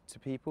kind to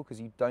people, because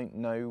you don't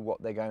know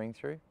what they're going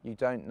through. You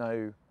don't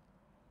know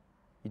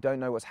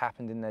what's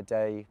happened in their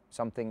day.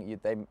 Something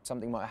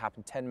might have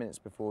happened 10 minutes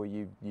before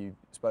you've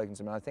spoken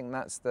to them. And I think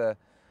that's the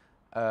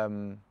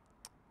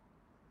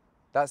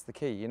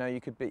key. You know, you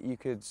could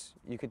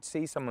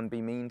see someone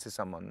be mean to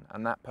someone,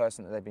 and that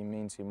person that they've been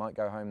mean to might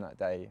go home that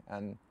day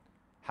and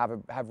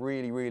have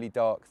really, really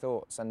dark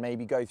thoughts, and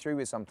maybe go through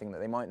with something that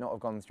they might not have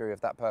gone through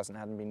if that person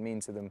hadn't been mean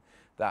to them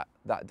that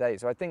day.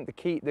 So I think the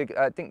key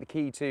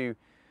to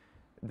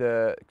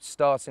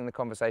starting the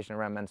conversation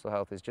around mental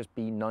health is just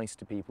be nice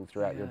to people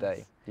throughout your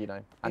day, you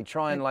know, and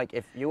try and, like,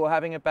 if you're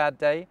having a bad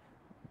day,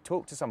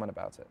 talk to someone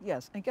about it.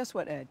 Yes, and guess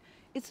what, Ed?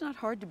 It's not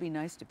hard to be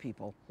nice to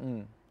people.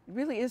 It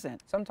really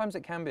isn't. Sometimes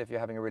it can be if you're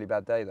having a really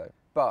bad day, though.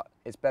 But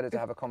it's better to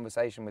have a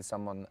conversation with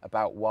someone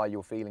about why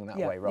you're feeling that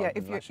way, rather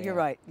than lashing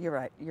out. You're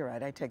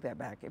right. I take that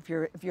back. If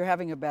you're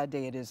having a bad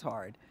day, it is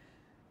hard.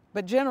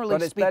 But generally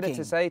it's speaking, better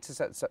to say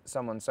to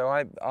someone. So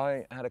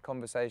I had a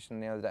conversation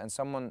the other day, and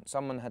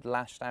someone had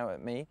lashed out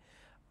at me,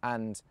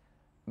 and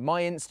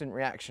my instant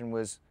reaction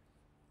was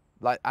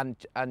like, and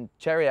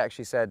Cherry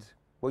actually said,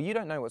 well, you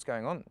don't know what's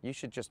going on. You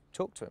should just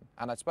talk to him.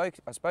 And I spoke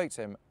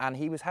to him, and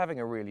he was having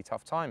a really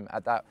tough time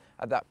at that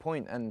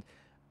point.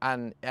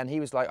 And he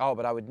was like, oh,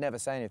 but I would never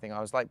say anything. I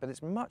was like, but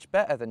it's much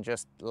better than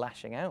just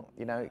lashing out,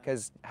 you know,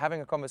 because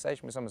having a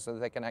conversation with someone so that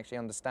they can actually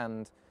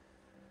understand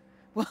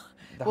the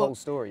whole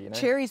story, you know.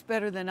 Cherry's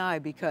better than I,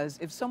 because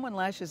if someone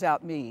lashes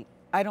out me,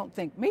 I don't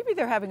think, maybe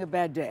they're having a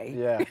bad day.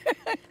 Yeah,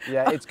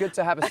 yeah. It's good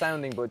to have a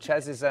sounding board.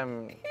 Ches is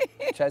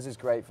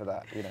great for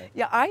that, you know.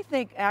 Yeah, I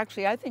think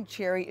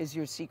Cherry is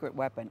your secret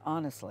weapon,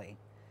 honestly.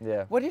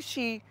 Yeah. What is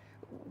she?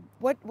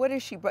 What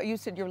is she? But you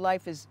said your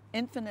life is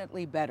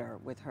infinitely better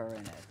with her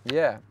in it.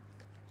 Yeah.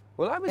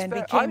 Well, I was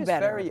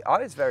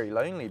very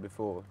lonely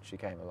before she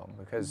came along,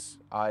 because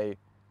I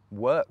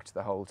worked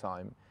the whole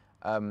time,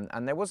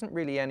 and there wasn't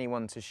really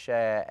anyone to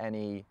share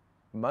any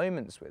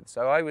moments with.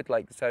 So I would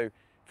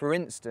for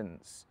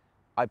instance,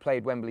 I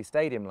played Wembley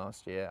Stadium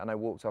last year, and I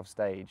walked off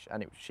stage,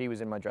 and she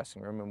was in my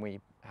dressing room, and we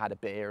had a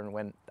beer and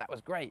went, that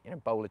was great, you know,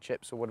 bowl of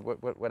chips or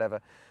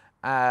whatever.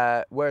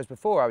 Whereas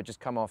before I would just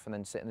come off and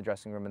then sit in the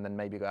dressing room and then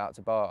maybe go out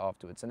to bar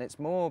afterwards. And it's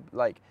more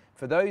like,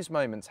 for those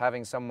moments,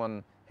 having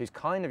someone who's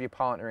kind of your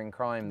partner in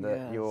crime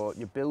that you're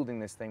building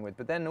this thing with.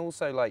 But then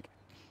also, like,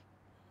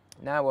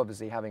 now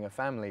obviously having a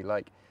family,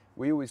 like,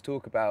 we always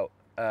talk about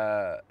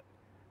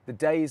the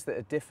days that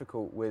are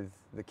difficult with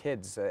the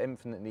kids are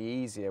infinitely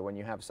easier when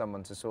you have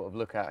someone to sort of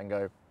look at and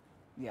go,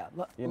 yeah,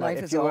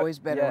 life is always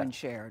better when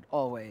shared,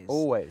 always.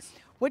 Always.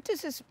 What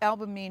does this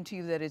album mean to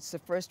you, that it's the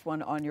first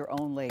one on your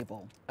own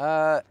label?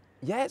 Yeah,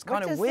 it's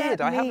kind of weird.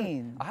 What does that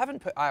mean? I haven't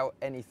put out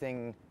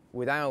anything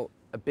without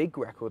a big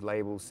record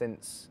label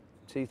since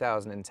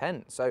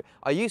 2010. So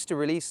I used to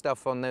release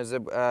stuff on, there's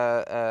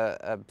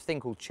a thing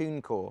called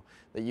TuneCore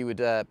that you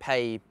would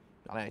pay,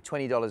 I don't know,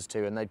 $20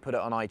 to, and they'd put it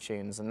on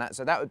iTunes, and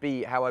so that would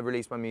be how I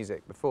released my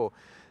music before.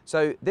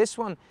 So this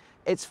one,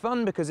 it's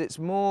fun because it's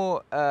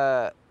more,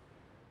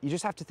 you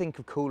just have to think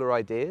of cooler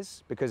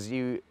ideas, because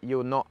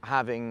you're not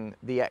having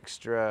the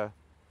extra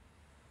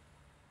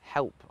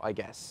help, I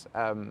guess.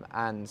 And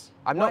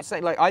I'm not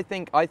saying, like, I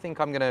think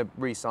I'm gonna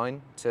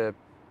re-sign to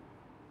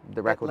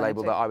the record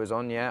label that I was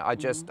on. Yeah, I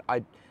just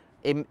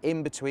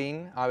in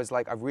between, I was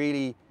like,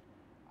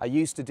 I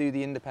used to do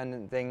the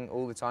independent thing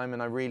all the time,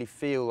 and I really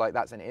feel like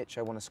that's an itch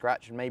I want to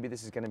scratch, and maybe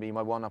this is going to be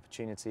my one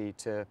opportunity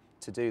to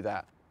do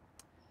that.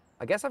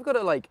 I guess I've got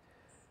to, like,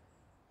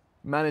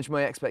 manage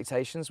my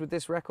expectations with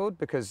this record,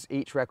 because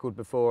each record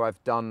before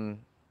I've done,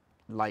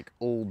 like,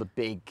 all the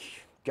big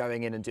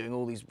going in and doing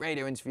all these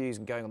radio interviews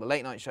and going on the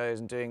late night shows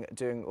and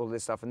doing all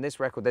this stuff. And this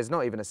record, there's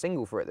not even a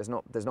single for it. There's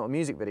not a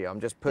music video. I'm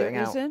just putting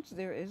out.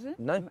 There isn't?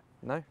 No.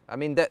 no. I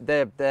mean,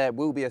 there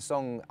will be a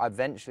song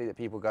eventually that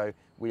people go,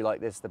 we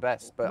like this the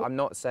best. But I'm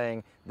not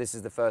saying this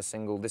is the first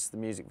single, this is the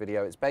music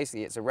video. It's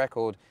basically, it's a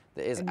record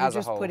that is And as you're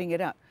a just whole. putting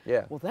it out.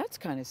 Yeah. Well, that's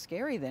kind of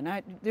scary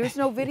then. There's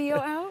no video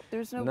out?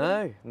 There's no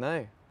video?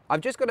 No.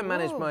 I've just got to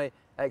manage Whoa. my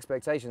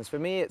expectations. For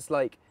me, it's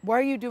like... Why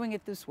are you doing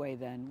it this way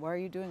then? Why are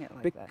you doing it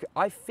like that?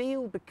 I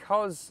feel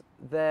because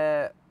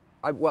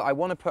I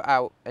want to put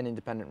out an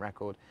independent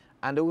record,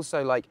 and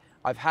also like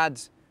I've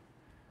had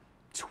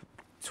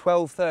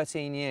 12,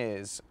 13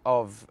 years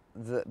of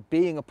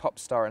being a pop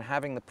star and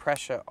having the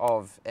pressure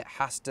of it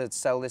has to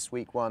sell this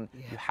week one,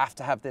 you have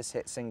to have this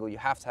hit single, you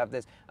have to have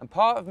this. And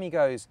part of me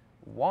goes,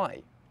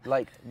 why?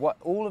 Like, what?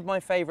 All of my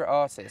favorite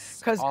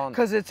artists aren't...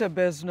 Because it's a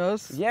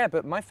business. Yeah,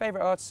 but my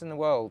favorite artists in the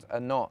world are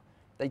not...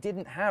 They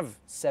didn't have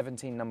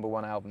 17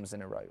 #1 albums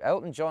in a row.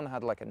 Elton John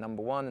had like a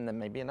 #1 and then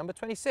maybe a number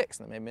 26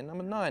 and then maybe a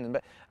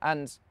 #9.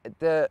 And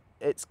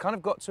it's kind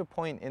of got to a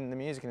point in the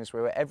music industry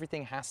where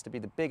everything has to be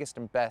the biggest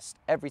and best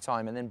every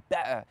time and then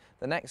better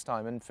the next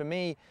time. And for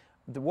me,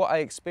 what I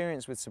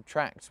experienced with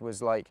Subtract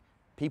was like,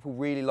 people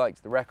really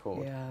liked the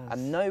record. Yes.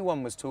 And no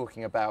one was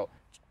talking about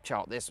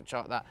chart this or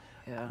chart that.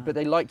 Yeah. But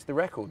they liked the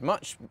record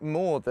much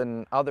more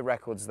than other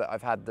records that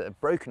I've had that are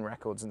broken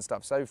records and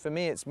stuff. So for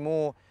me, it's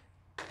more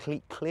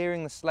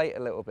clearing the slate a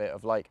little bit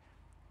of like,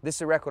 this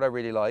is a record I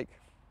really like,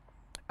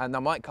 and I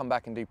might come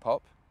back and do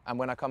pop. And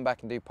when I come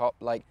back and do pop,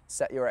 like,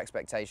 set your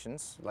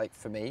expectations, like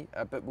for me.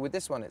 But with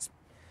this one, it's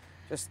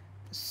just...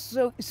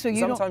 So you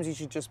sometimes you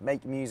should just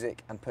make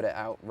music and put it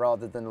out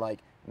rather than like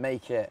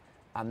make it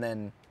and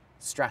then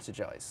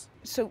strategize.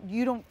 So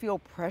you don't feel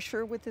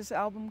pressure with this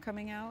album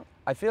coming out?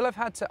 I feel I've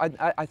had to,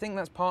 I think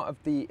that's part of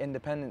the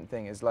independent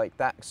thing, is like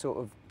that sort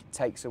of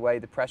takes away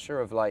the pressure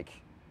of like,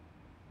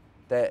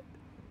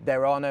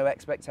 there are no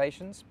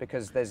expectations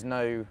because there's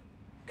no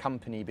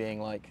company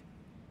being like,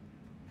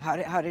 how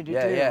did you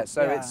do? Yeah,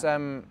 so it's,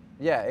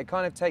 it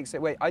kind of takes it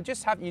away. You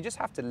just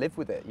have to live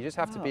with it. You just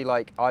have to be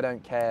like, I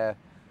don't care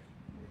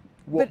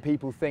what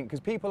people think, because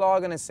people are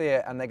going to see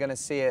it and they're going to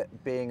see it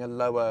being a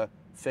lower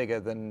figure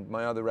than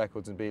my other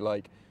records and be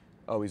like,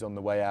 oh, he's on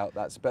the way out.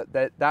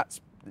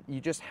 You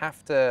just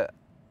have to,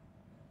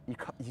 you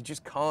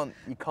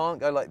can't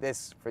go like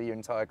this for your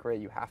entire career.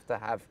 You have to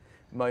have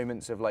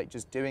moments of like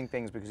just doing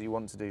things because you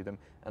want to do them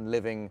and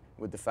living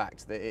with the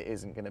fact that it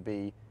isn't going to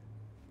be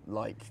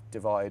like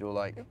divide or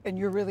like... And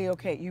you're really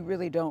okay. You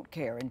really don't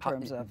care in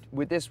terms of...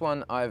 With this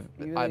one, I'm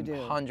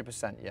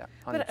 100%, yeah,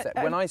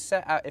 100%. When I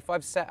set out,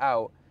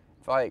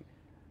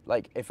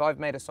 if I've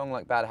made a song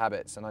like Bad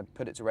Habits and I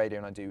put it to radio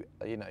and I do,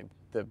 you know,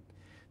 the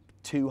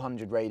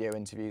 200 radio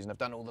interviews and I've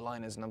done all the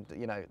liners and I'm,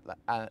 you know,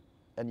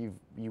 and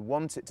you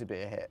want it to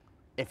be a hit.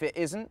 If it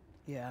isn't,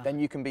 then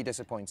you can be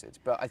disappointed.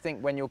 But I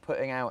think when you're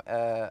putting out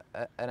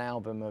an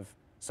album of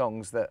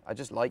songs that I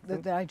just like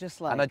them, that I just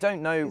like, and I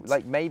don't know,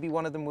 like maybe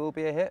one of them will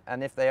be a hit,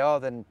 and if they are,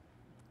 then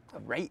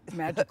great.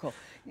 Magical.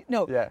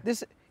 No,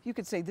 this, you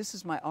could say, this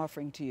is my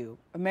offering to you.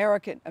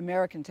 American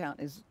Talent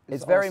is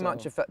it's very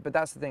also, much but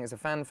that's the thing, it's a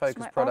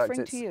fan-focused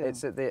product.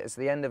 It's at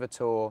the end of a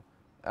tour,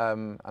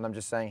 and I'm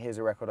just saying, here's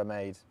a record I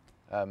made.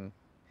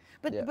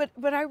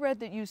 But I read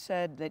that you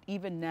said that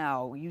even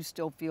now you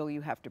still feel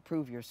you have to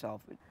prove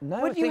yourself. No,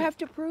 what do you have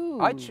to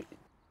prove?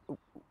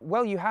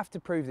 Well, you have to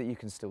prove that you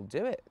can still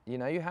do it. You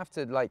know, you have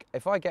to, like,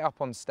 if I get up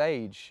on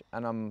stage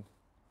and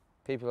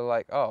people are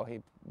like, oh, he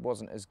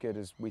wasn't as good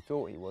as we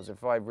thought he was.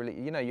 If I really,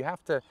 you know, you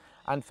have to,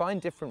 and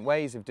find different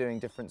ways of doing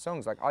different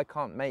songs. Like, I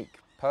can't make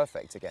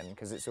Perfect again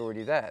because it's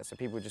already there. So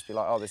people would just be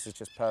like, oh, this is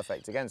just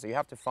Perfect again. So you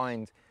have to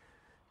find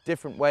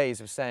different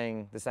ways of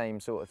saying the same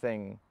sort of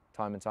thing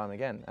time and time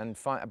again.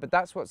 But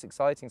that's what's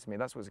exciting to me.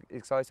 That's what's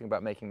exciting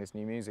about making this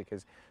new music,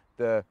 is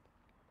the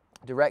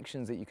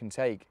directions that you can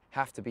take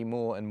have to be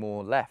more and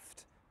more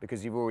left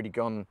because you've already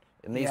gone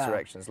in these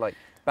directions. Like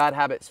Bad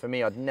Habits, for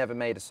me, I'd never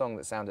made a song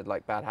that sounded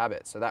like Bad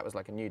Habits, so that was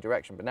like a new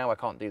direction. But now I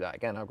can't do that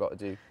again. I've got to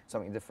do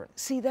something different.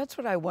 See, that's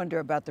what I wonder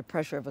about the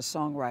pressure of a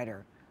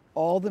songwriter.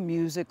 All the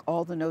music,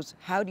 all the notes,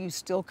 how do you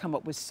still come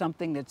up with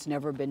something that's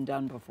never been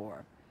done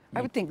before?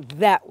 I would think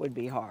that would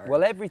be hard.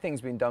 Well,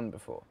 everything's been done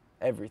before.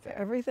 Everything.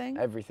 Everything?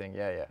 Everything,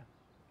 yeah.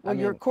 Well,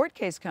 your court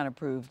case kind of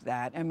proved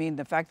that. I mean,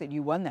 the fact that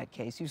you won that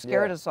case, you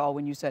scared us all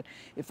when you said,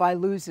 if I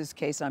lose this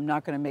case, I'm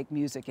not going to make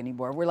music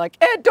anymore. We're like,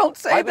 Ed, don't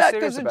say that. I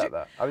was serious about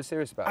that. I was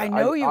serious about that. I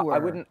know you were. I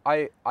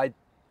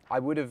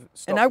would have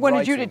stopped And I wanted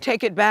writing. you to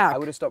take it back. I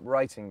would have stopped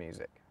writing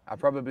music. I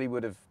probably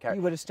would have carried...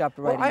 You would have stopped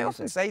writing music. I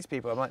often say to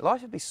people, I'm like,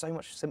 life would be so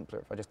much simpler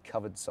if I just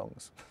covered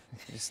songs.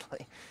 just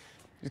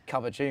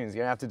cover tunes.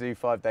 You don't have to do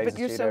 5 days of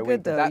studio a week. But you're so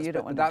good, though. You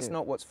don't want to That's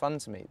not what's fun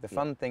to me. The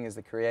fun thing is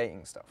the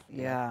creating stuff.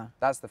 Yeah.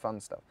 That's the fun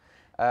stuff.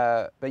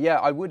 But yeah,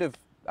 I would have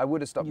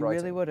stopped writing. You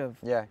really would have.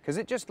 Yeah, because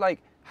it just like,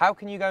 how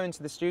can you go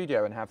into the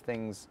studio and have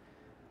things,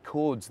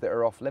 chords that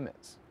are off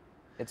limits?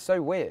 It's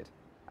so weird.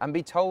 And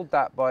be told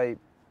that by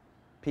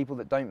people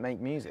that don't make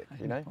music,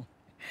 you know?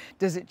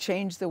 Does it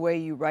change the way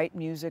you write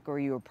music or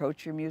you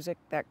approach your music,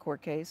 that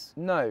court case?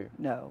 No.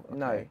 No. Okay.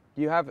 No.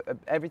 You have,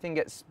 everything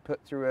gets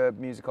put through a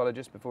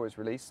musicologist before it's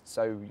released,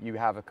 so you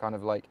have a kind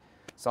of like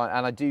So,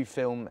 and I do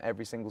film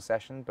every single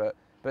session, but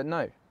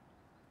no,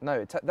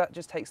 that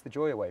just takes the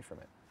joy away from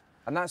it.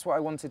 And that's what I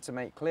wanted to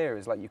make clear,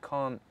 is like, you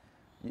can't,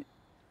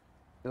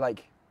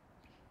 like,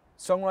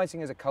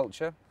 songwriting is a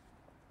culture,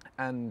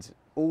 and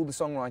all the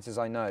songwriters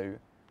I know,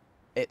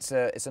 it's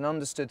an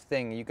understood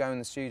thing. You go in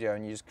the studio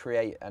and you just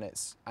create, and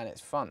it's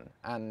fun.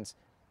 And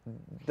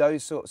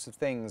those sorts of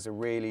things are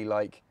really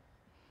like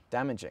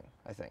damaging,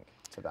 I think,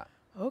 to that.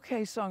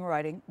 Okay,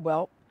 songwriting.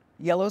 Well,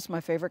 yellow's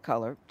my favorite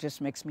color.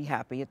 Just makes me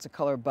happy. It's a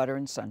color of butter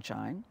and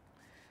sunshine.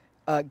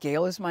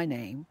 Gayle is my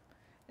name.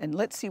 And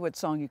let's see what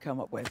song you come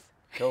up with.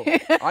 Cool.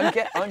 I'm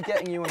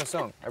getting you on a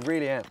song. I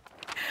really am.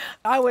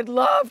 I would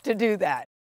love to do that.